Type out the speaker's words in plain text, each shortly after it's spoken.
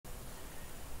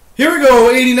Here we go,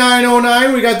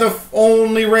 8909. We got the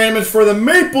only randomness for the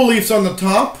Maple Leafs on the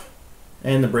top.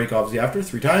 And the break obviously after,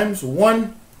 3 times.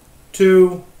 1,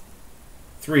 2,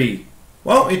 3.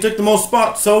 Well, he took the most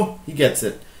spots, so he gets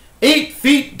it. 8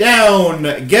 feet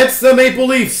down gets the Maple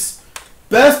Leafs.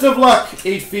 Best of luck,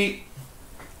 8 feet.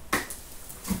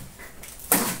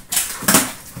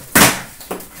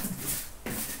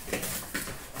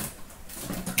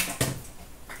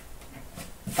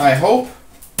 I hope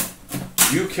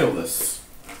you kill this.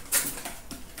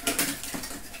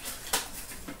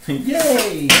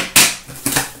 Yay!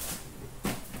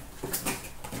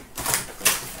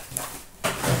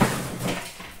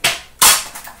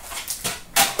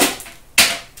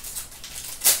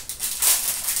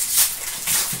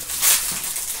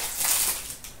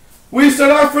 We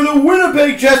start off for the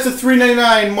Winnipeg Jets at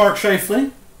 $3.99, Mark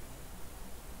Scheifele.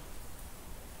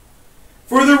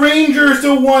 For the Rangers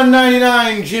to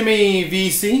 $1.99, Jimmy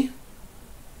Vesey.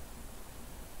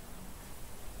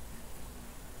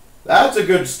 That's a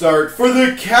good start. For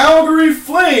the Calgary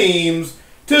Flames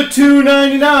to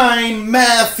 $2.99,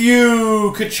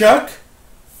 Matthew Tkachuk.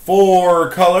 4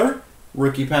 color,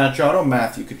 rookie patch auto,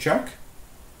 Matthew Tkachuk.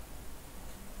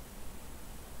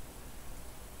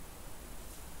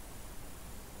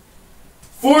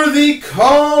 For the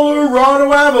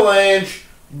Colorado Avalanche,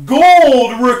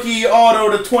 gold rookie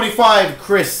auto to 25,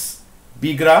 Chris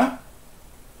Bigra.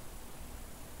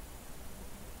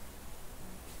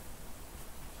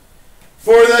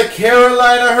 For the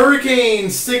Carolina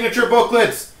Hurricanes, signature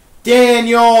booklets,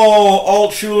 Daniel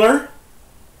Altshuler.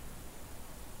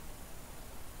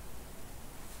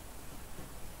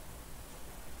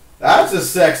 That's a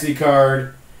sexy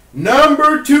card.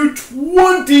 Number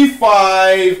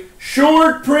 225,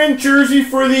 short print jersey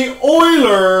for the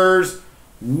Oilers,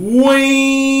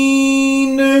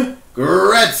 Wayne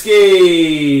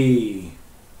Gretzky.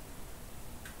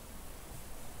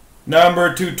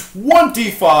 Number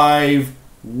 225,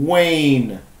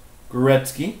 Wayne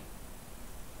Gretzky.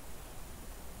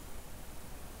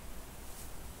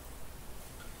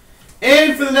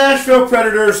 And for the Nashville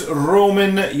Predators,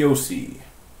 Roman Josi.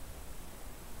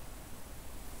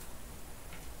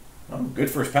 Oh, good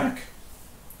first pack.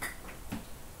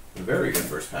 Very good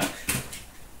first pack.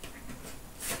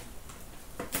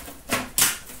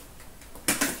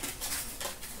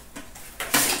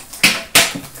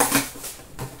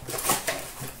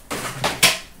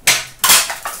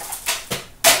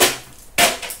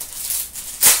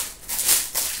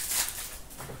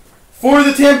 For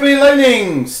the Tampa Bay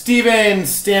Lightning, Steven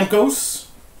Stamkos.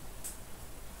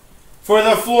 For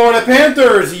the Florida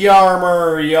Panthers,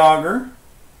 Jaromir Jagr.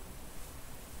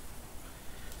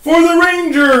 For the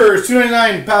Rangers,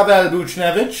 $2.99, Pavel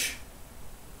Buchnevich.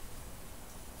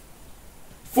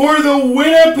 For the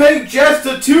Winnipeg Jets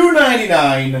to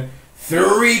 $2.99,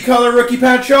 3-color rookie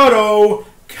patch auto,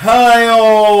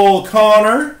 Kyle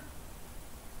Connor.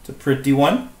 It's a pretty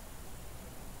one.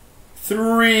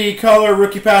 3-color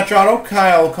rookie patch auto,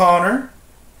 Kyle Connor.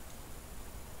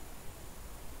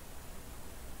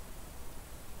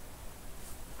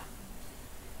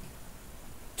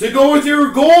 To go with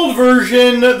your gold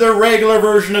version, the regular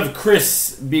version of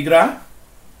Chris Bigra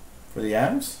for the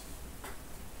Avs.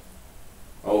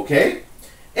 Okay.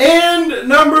 And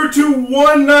number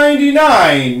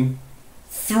 2/199,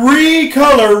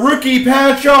 3-color rookie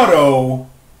patch auto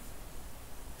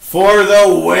for the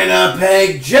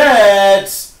Winnipeg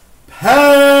Jets,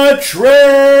 Patrick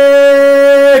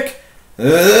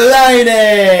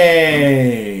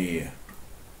Laine.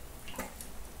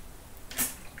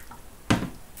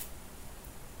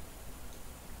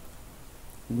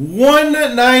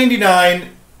 $199.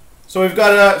 So we've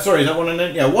got a sorry, is that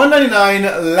 $199? Yeah,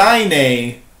 $199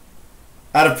 Laine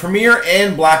out of Premier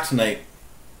and Black tonight.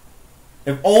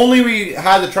 If only we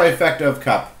had the trifecta of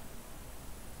Cup.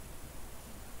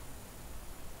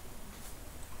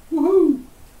 Woohoo!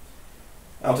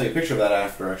 I'll take a picture of that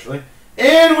after, actually.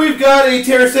 And we've got a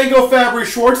Tarasenko Fabry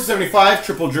Schwartz 75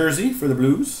 triple jersey for the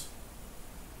Blues.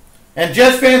 And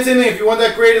Jets fans, if you want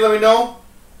that graded, let me know.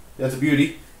 That's a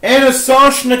beauty. And a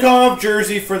Soshnikov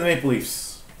jersey for the Maple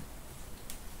Leafs.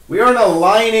 We are on a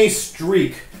Laine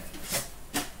streak.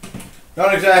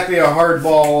 Not exactly a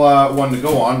hardball one to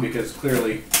go on because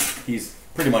clearly he's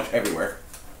pretty much everywhere.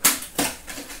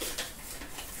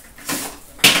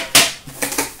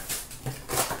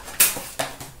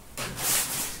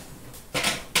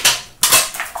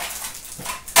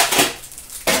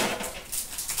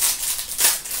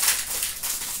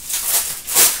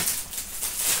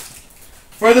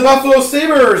 For the Buffalo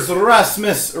Sabres,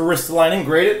 Rasmus Ristolainen,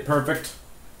 graded, perfect.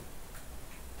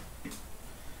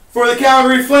 For the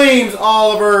Calgary Flames,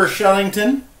 Oliver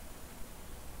Shellington.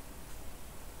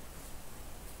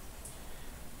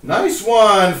 Nice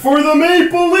one. For the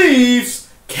Maple Leafs,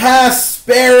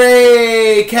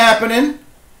 Kasperi Kapanen.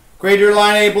 Grade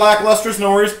line A, black lustrous,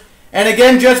 no worries. And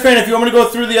again, Jets fan, if you want me to go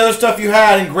through the other stuff you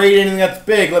had and grade anything that's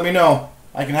big, let me know.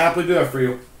 I can happily do that for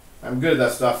you. I'm good at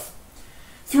that stuff.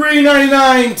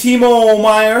 $3.99 Timo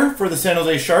Meier for the San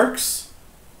Jose Sharks.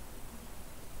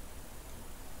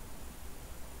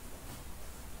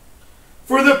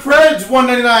 For the Preds,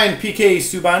 $1.99 PK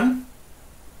Subban.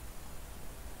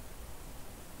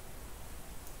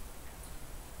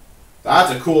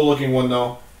 That's a cool looking one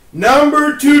though.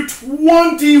 Number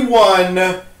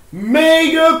 221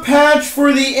 mega patch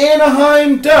for the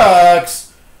Anaheim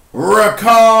Ducks,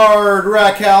 Rickard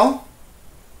Rakell.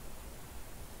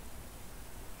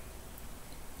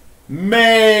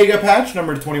 Mega patch,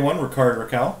 number 21, Rickard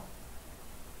Rakell.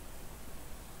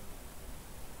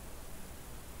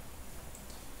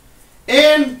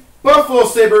 And Buffalo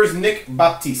Sabres, Nick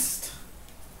Baptiste.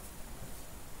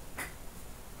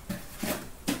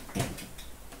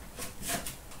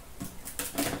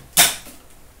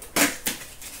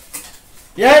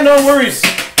 Yeah, no worries.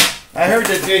 I heard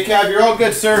that, J-Cav. You're all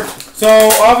good, sir. So,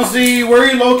 obviously, where are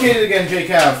you located again,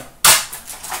 J-Cav?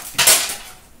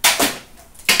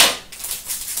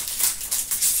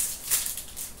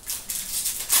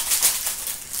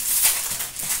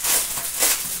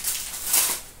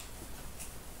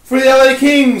 For the LA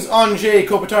Kings, Anze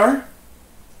Kopitar.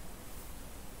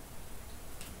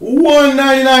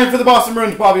 $1.99 for the Boston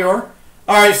Bruins, Bobby Orr.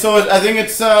 Alright, so I think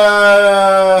it's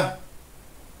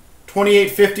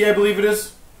 $28.50, I believe it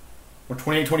is. Or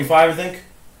 $28.25, I think.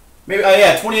 Maybe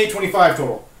yeah, $28.25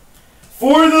 total.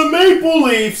 For the Maple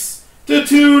Leafs, to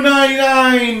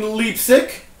 $2.99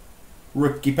 Leipzig.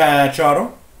 Rookie patch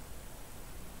auto.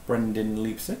 Brendan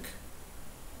Leipzig.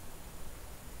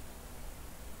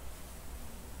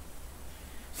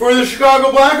 For the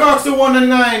Chicago Blackhawks, to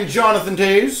 $1.99 Jonathan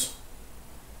Toews.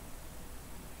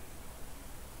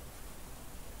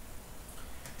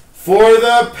 For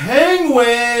the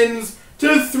Penguins, to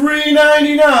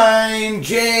 $3.99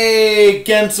 Jake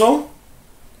Gensel.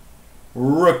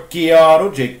 Rookie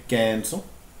auto, Jake Gensel.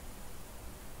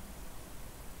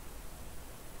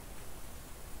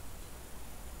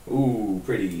 Ooh,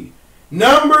 pretty.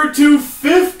 Number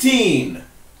 215,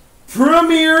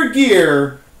 Premier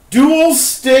Gear, dual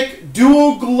stick,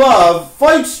 dual glove,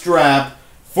 fight strap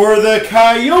for the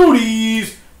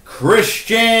Coyotes,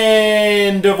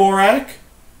 Christian Dvorak.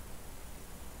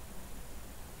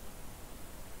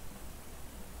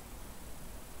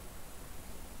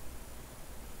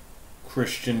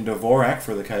 Christian Dvorak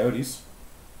for the Coyotes.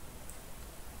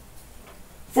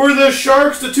 For the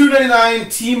Sharks, to $2.99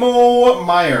 Timo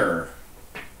Meier.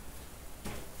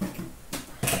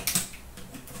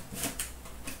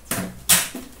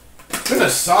 Been a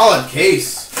solid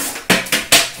case.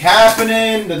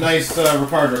 Kapanen, the nice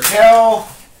Rickard Rakell.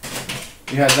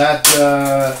 You had that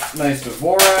nice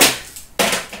Dvorak.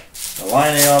 The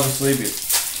Line A, obviously,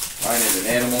 because Line A is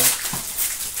an animal.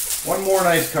 One more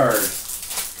nice card.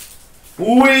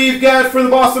 We've got for the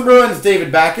Boston Bruins, David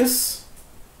Backes.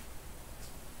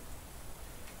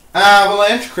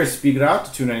 Avalanche, Chris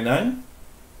Bigrat, to $2.99.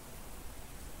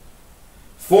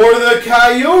 For the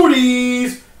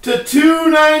Coyotes, to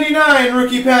 $2.99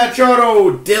 rookie patch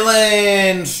auto,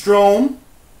 Dylan Strome.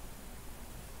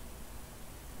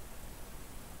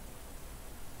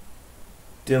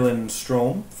 Dylan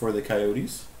Strome for the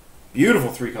Coyotes.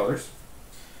 Beautiful three colors.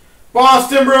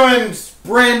 Boston Bruins,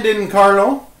 Brandon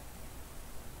Carlo.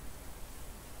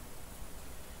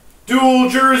 Dual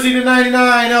jersey to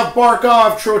 $99 of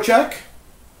Barkov Trocheck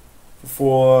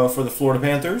for the Florida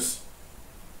Panthers.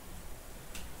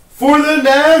 For the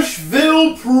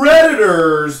Nashville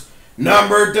Predators,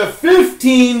 numbered to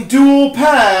 15 dual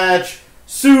patch,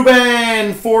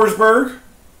 Subban Forsberg.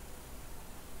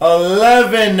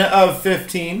 11 of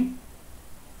 15.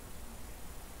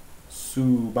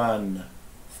 Subban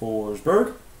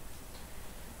Forsberg.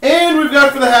 And we've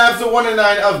got for the Habs a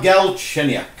 1/9 of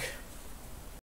Galchenyuk.